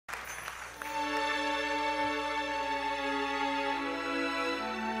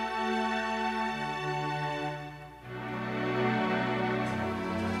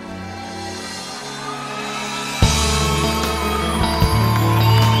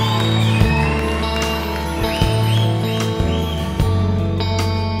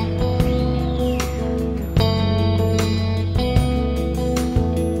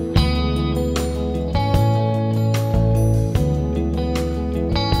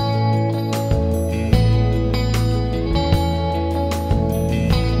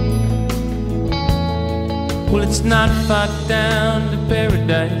Well, it's not far down to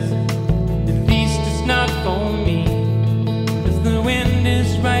paradise, at least it's not for me. If the wind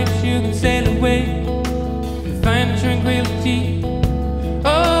is right, you can sail away and find tranquility.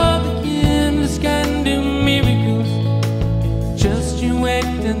 Oh, the endless can do miracles. Just you wait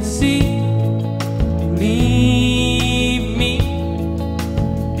and see. Believe me,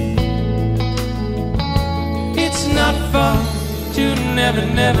 it's not far to Never,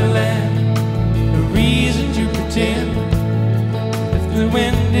 Never Land. No reason to pretend. If the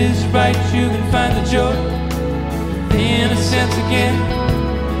wind is right, you can find the joy, the innocence again.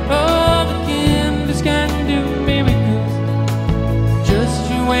 Oh, the canvas can do miracles. Just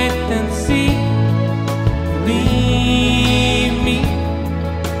you wait and see. Believe me.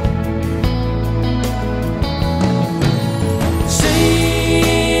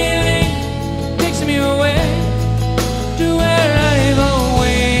 Sailing takes me away to where I've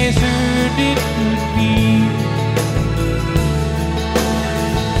always heard it could be.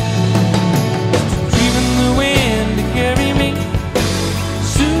 Dreaming the wind to carry me,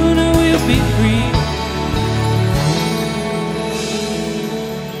 sooner we'll be free.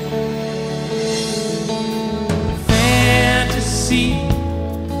 Fantasy,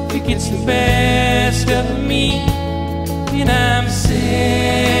 it gets the best of me, and I'm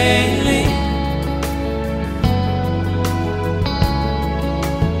sailing,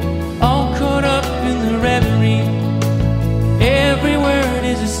 all caught up in the reverie. Every word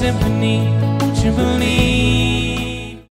is a symphony. Won't you believe?